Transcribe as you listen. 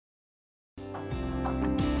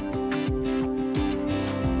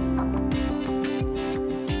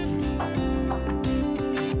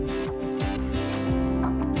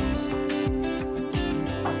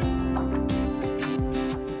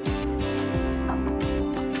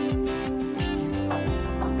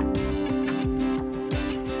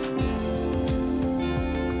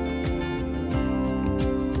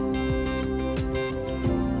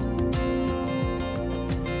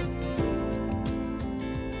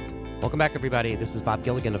Welcome back, everybody. This is Bob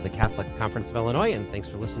Gilligan of the Catholic Conference of Illinois, and thanks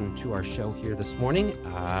for listening to our show here this morning.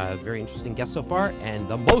 Very interesting guest so far, and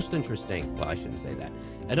the most interesting, well, I shouldn't say that.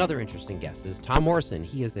 Another interesting guest is Tom Morrison.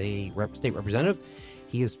 He is a state representative.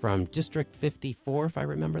 He is from District 54, if I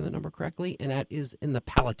remember the number correctly, and that is in the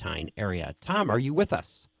Palatine area. Tom, are you with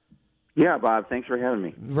us? Yeah, Bob, thanks for having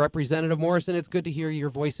me. Representative Morrison, it's good to hear your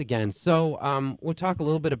voice again. So we'll talk a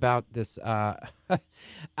little bit about this. I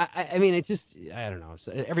mean, it's just, I don't know.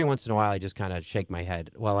 Every once in a while, I just kind of shake my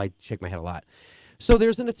head. Well, I shake my head a lot. So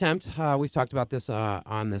there's an attempt, we've talked about this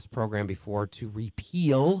on this program before, to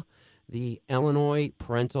repeal the Illinois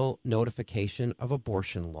parental notification of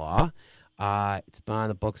abortion law. It's been on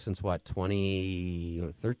the books since,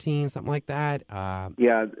 2013, something like that?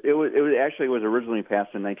 Yeah, it was originally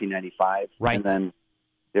passed in 1995. Right. And then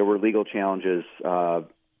there were legal challenges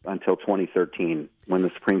until 2013 when the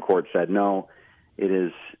Supreme Court said, no, it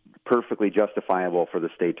is perfectly justifiable for the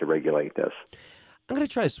state to regulate this. I'm going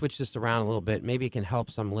to try to switch this around a little bit. Maybe it can help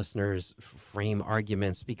some listeners frame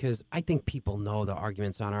arguments, because I think people know the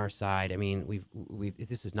arguments on our side. I mean,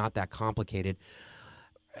 this is not that complicated.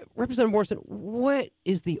 Representative Morrison, what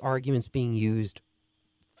is the arguments being used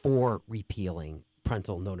for repealing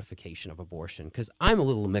parental notification of abortion? Because I'm a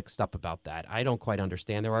little mixed up about that. I don't quite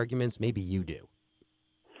understand their arguments. Maybe you do.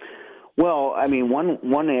 Well, I mean,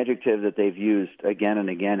 one adjective that they've used again and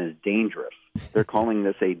again is dangerous. They're calling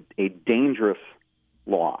this a dangerous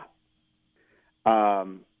law.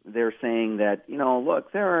 They're saying that,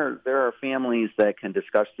 look, there are families that can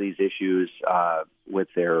discuss these issues with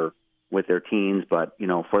their teens, but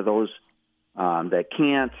for those that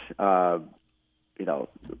can't,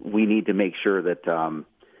 we need to make sure that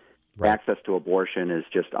access to abortion is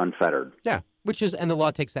just unfettered. Yeah, and the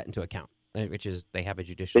law takes that into account, which is they have a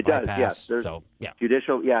judicial bypass. Yes. So, yeah.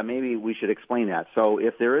 Judicial, maybe we should explain that. So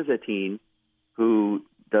if there is a teen who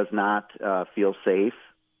does not feel safe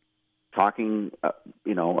talking,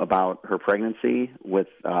 about her pregnancy with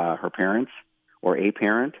her parents or a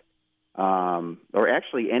parent, or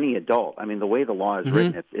actually any adult. I mean, the way the law is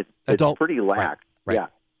written, it's pretty lax. Right. Yeah.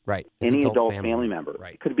 Right. Any adult family member.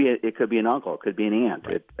 Right. It could be an uncle. It could be an aunt.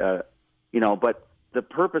 Right. But the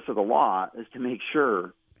purpose of the law is to make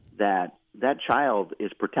sure that that child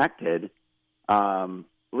is protected. Well,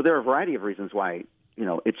 there are a variety of reasons why,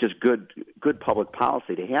 it's just good public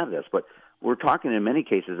policy to have this. But we're talking in many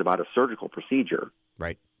cases about a surgical procedure.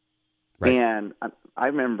 Right. And I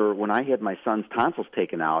remember when I had my son's tonsils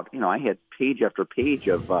taken out, I had page after page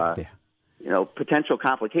of, potential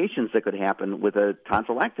complications that could happen with a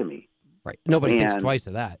tonsillectomy. Right. Nobody thinks twice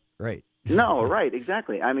of that. Right. No, right.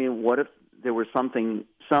 Exactly. I mean, what if there was some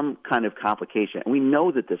kind of complication? And we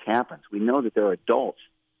know that this happens. We know that there are adults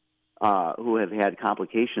who have had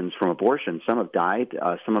complications from abortion. Some have died.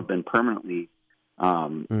 Some have been permanently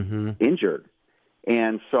injured.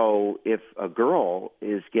 And so if a girl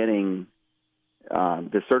is getting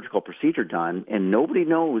the surgical procedure done and nobody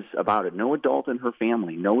knows about it, no adult in her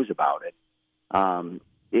family knows about it,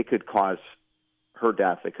 it could cause her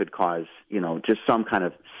death. It could cause, just some kind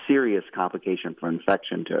of serious complication for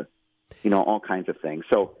infection to, all kinds of things.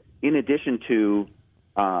 So in addition to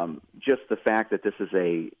just the fact that this is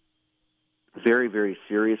a very, very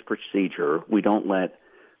serious procedure, we don't let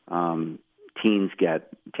teens get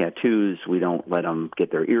tattoos. We don't let them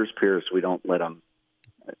get their ears pierced. We don't let them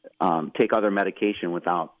take other medication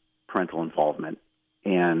without parental involvement.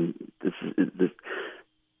 And this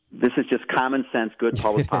is just common sense, good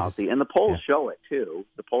public policy. And the polls show it, too.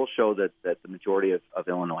 The polls show that the majority of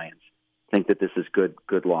Illinoisans think that this is good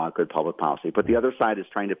law, good public policy. But the other side is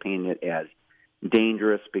trying to paint it as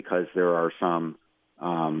dangerous because there are some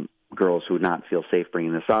girls who would not feel safe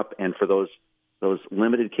bringing this up. And for those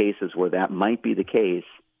limited cases where that might be the case,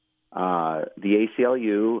 the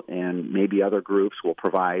ACLU and maybe other groups will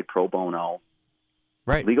provide pro bono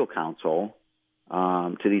legal counsel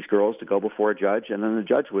to these girls to go before a judge, and then the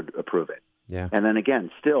judge would approve it. Yeah. And then again,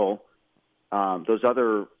 still, those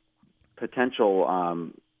other potential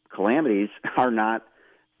calamities are not.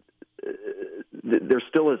 There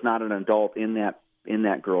still is not an adult in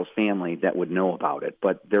that girl's family that would know about it,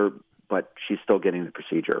 but she's still getting the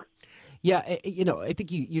procedure. Yeah, I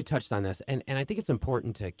think you touched on this, and I think it's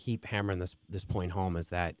important to keep hammering this point home, is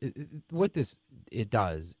that what it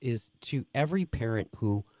does is to every parent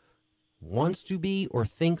who wants to be or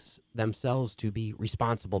thinks themselves to be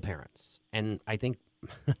responsible parents, and I think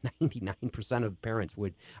 99% of parents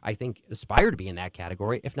would, I think, aspire to be in that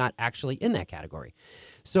category, if not actually in that category.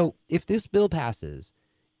 So if this bill passes,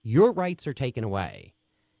 your rights are taken away,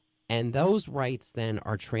 and those rights then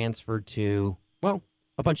are transferred to, well,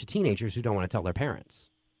 a bunch of teenagers who don't want to tell their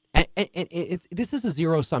parents. And this is a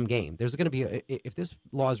zero-sum game. There's going to be, if this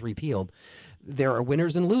law is repealed, there are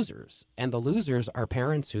winners and losers. And the losers are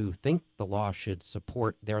parents who think the law should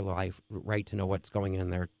support their life right to know what's going on in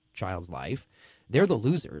their child's life. They're the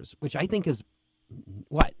losers, which I think is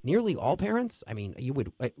what, nearly all parents? I mean,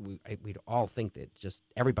 we'd all think that just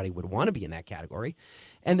everybody would want to be in that category.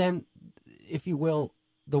 And then, if you will,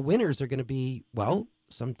 the winners are going to be, well,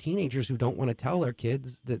 some teenagers who don't want to tell their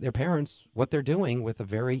kids, their parents, what they're doing with a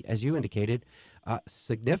very, as you indicated,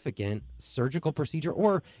 significant surgical procedure.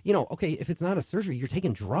 Or, okay, if it's not a surgery, you're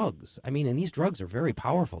taking drugs. I mean, and these drugs are very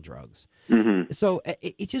powerful drugs. Mm-hmm. So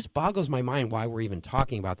it just boggles my mind why we're even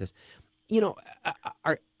talking about this.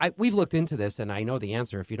 We've looked into this, and I know the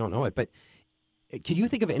answer if you don't know it, but can you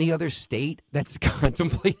think of any other state that's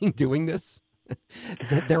contemplating doing this?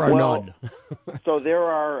 There are none. So there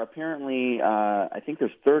are apparently, I think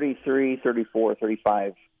there's 33, 34,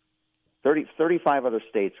 35, 35 other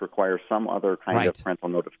states require some other kind of parental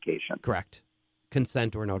notification. Correct.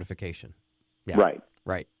 Consent or notification. Yeah.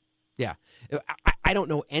 Right. Yeah. I don't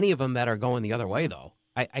know any of them that are going the other way, though.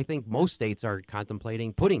 I think most states are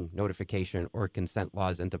contemplating putting notification or consent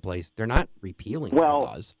laws into place. They're not repealing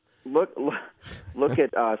laws. Look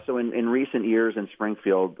at so in recent years in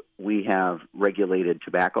Springfield, we have regulated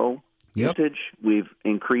tobacco usage. We've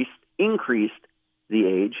increased the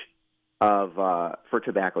age of for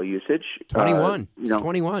tobacco usage. 21.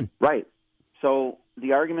 21. Right. So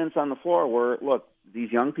the arguments on the floor were, look,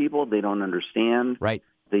 these young people, they don't understand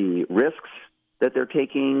the risks that they're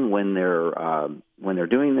taking when they're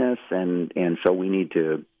doing this, and so we need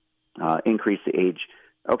to increase the age.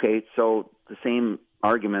 Okay, so the same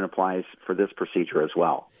argument applies for this procedure as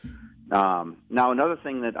well. Now, another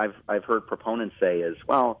thing that I've heard proponents say is,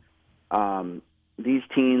 well, these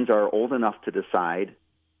teens are old enough to decide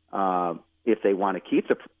if they want to keep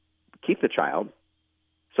the child,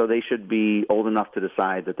 so they should be old enough to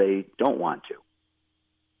decide that they don't want to.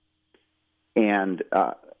 And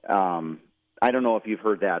I don't know if you've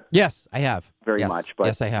heard that. Yes, I have. Very much. But,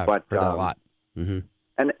 yes, I have. But, heard that a lot. Mm-hmm.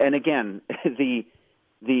 And again, the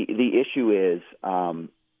issue is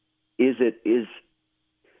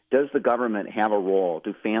does the government have a role?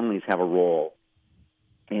 Do families have a role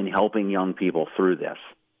in helping young people through this?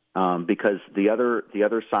 Because the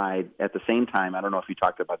other side, at the same time, I don't know if you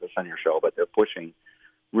talked about this on your show, but they're pushing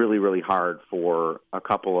really, really hard for a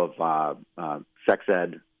couple of sex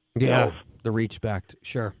ed bills. The Reach Back,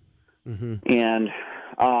 sure. Mm-hmm. And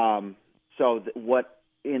so what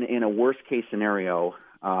in a worst case scenario,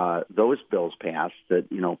 those bills passed that,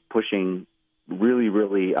 pushing really,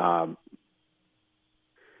 really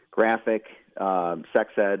graphic sex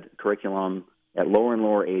ed curriculum at lower and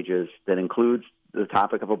lower ages that includes the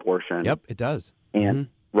topic of abortion. Yep, it does. And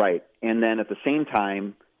right. And then at the same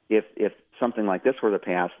time, if something like this were to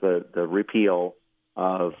pass, the repeal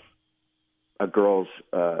of a girl's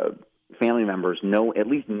family members at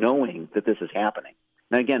least knowing that this is happening.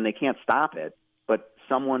 Now, again, they can't stop it, but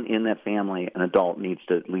someone in that family, an adult, needs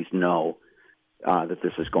to at least know that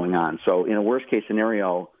this is going on. So in a worst-case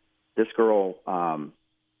scenario, this girl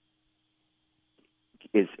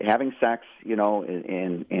is having sex,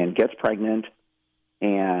 and gets pregnant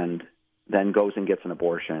and then goes and gets an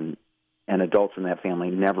abortion, and adults in that family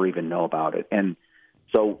never even know about it. And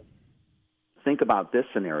so think about this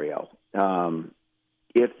scenario.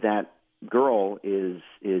 If that girl is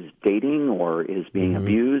dating or is being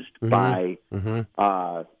abused by an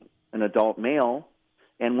adult male,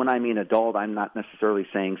 and when I mean adult, I'm not necessarily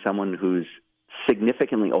saying someone who's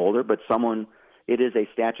significantly older, but it is a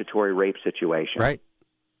statutory rape situation. Right.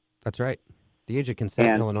 That's right. The age of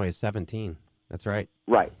consent in Illinois is 17. That's right.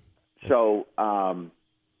 Right. So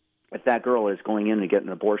if that girl is going in to get an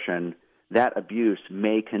abortion, that abuse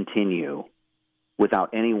may continue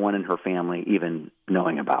without anyone in her family even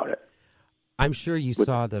knowing about it. I'm sure you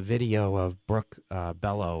saw the video of Brooke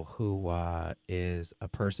Bello, who is a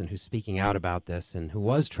person who's speaking out about this and who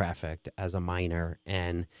was trafficked as a minor.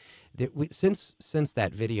 And since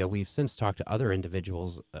that video, we've since talked to other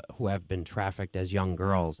individuals who have been trafficked as young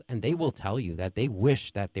girls, and they will tell you that they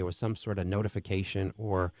wish that there was some sort of notification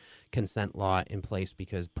or consent law in place,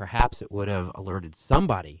 because perhaps it would have alerted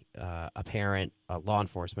somebody, a parent, a law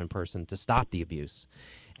enforcement person, to stop the abuse.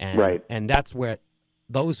 And that's where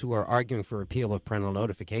those who are arguing for repeal of parental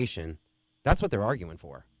notification, that's what they're arguing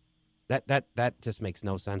for. That just makes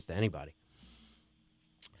no sense to anybody.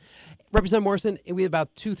 Representative Morrison, we have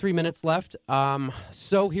about 2-3 minutes left.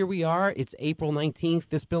 So here we are. It's April 19th.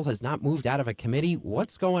 This bill has not moved out of a committee.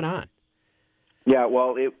 What's going on? Yeah,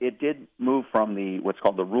 well, it did move from what's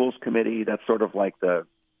called the Rules Committee. That's sort of like the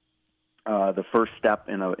first step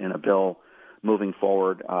in a bill moving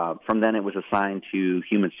forward. From then, it was assigned to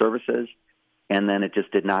Human Services, and then it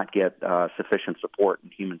just did not get sufficient support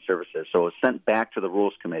in Human Services. So it was sent back to the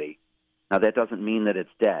Rules Committee. Now, that doesn't mean that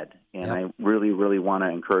it's dead, and Yep. I really, really want to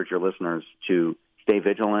encourage your listeners to stay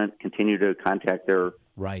vigilant, continue to contact their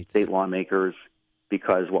Right. state lawmakers,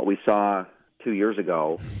 because what we saw 2 years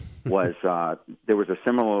ago was there was a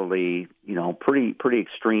similarly, pretty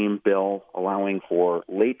extreme bill allowing for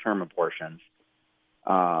late-term abortions,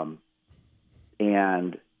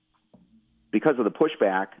 and because of the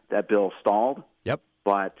pushback, that bill stalled. Yep.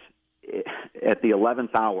 But at the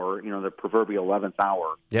 11th hour, the proverbial 11th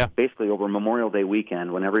hour, Yeah. basically over Memorial Day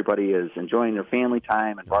weekend, when everybody is enjoying their family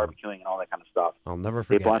time and barbecuing and all that kind of stuff, I'll never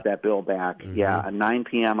they forget brought it. that bill back. Mhm. Yeah, at 9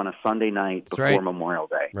 p.m. on a Sunday night That's before right. Memorial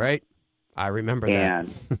Day. Right. I remember that.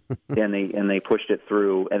 And they pushed it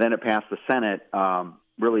through, and then it passed the Senate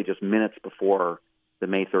really just minutes before the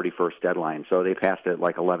May 31st deadline. So they passed it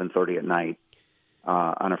like 11:30 at night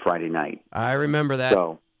on a Friday night. I remember that.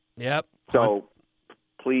 So Yep. so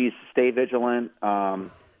please stay vigilant.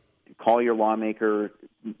 Call your lawmaker.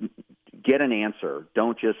 Get an answer.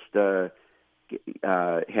 Don't just have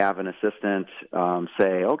an assistant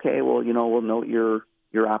say, "Okay, well, we'll note your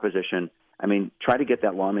opposition." I mean, try to get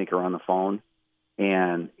that lawmaker on the phone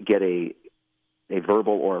and get a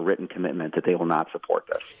verbal or a written commitment that they will not support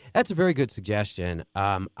this. That's a very good suggestion.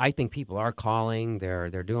 I think people are calling. They're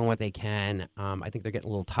doing what they can. I think they're getting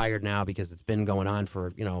a little tired now because it's been going on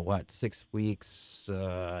for 6 weeks,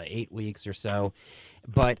 8 weeks or so.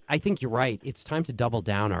 But I think you're right. It's time to double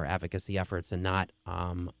down our advocacy efforts and not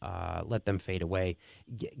let them fade away.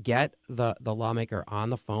 Get the lawmaker on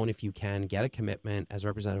the phone if you can. Get a commitment, as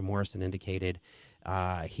Representative Morrison indicated.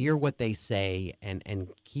 Hear what they say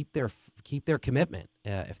and keep their commitment.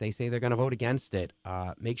 If they say they're going to vote against it,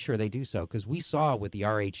 make sure they do so. Because we saw with the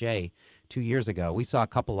RHA 2 years ago, we saw a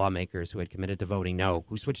couple lawmakers who had committed to voting no,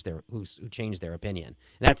 who changed their opinion,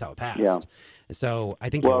 and that's how it passed. Yeah. So I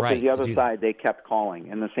think you're right. The other side, they kept calling,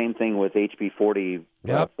 and the same thing with HB 40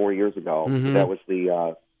 Yep. 4 years ago. Mhm. That was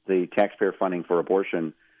the taxpayer funding for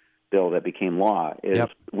abortion bill that became law.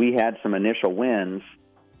 Yep. We had some initial wins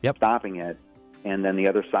Yep. stopping it, and then the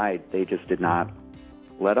other side, they just did not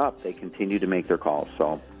let up. They continued to make their calls.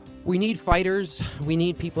 So we need fighters. We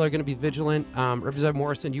need people who are going to be vigilant. Representative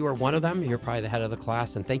Morrison, you are one of them. You're probably the head of the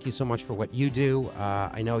class, and thank you so much for what you do.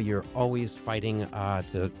 I know you're always fighting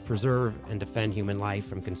to preserve and defend human life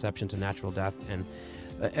from conception to natural death, and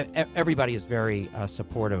everybody is very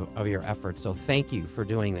supportive of your efforts. So thank you for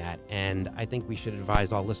doing that, and I think we should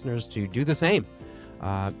advise all listeners to do the same.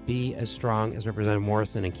 Be as strong as Representative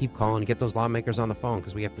Morrison and keep calling and get those lawmakers on the phone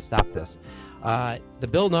because we have to stop this. The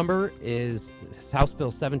bill number is House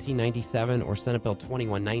Bill 1797 or Senate Bill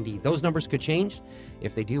 2190. Those numbers could change.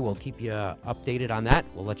 If they do, we'll keep you updated on that.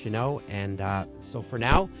 We'll let you know. And so for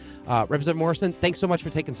now, Representative Morrison, thanks so much for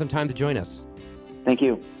taking some time to join us. thank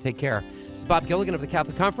you. Take care. This is Bob Gilligan of the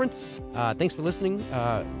Catholic Conference. Thanks for listening.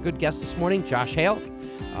 Good guest this morning, Josh Hale.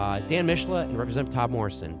 Dan Mishla and Representative Todd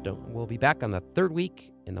Morrison. We'll be back on the third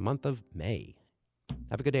week in the month of May.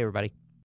 Have a good day, everybody.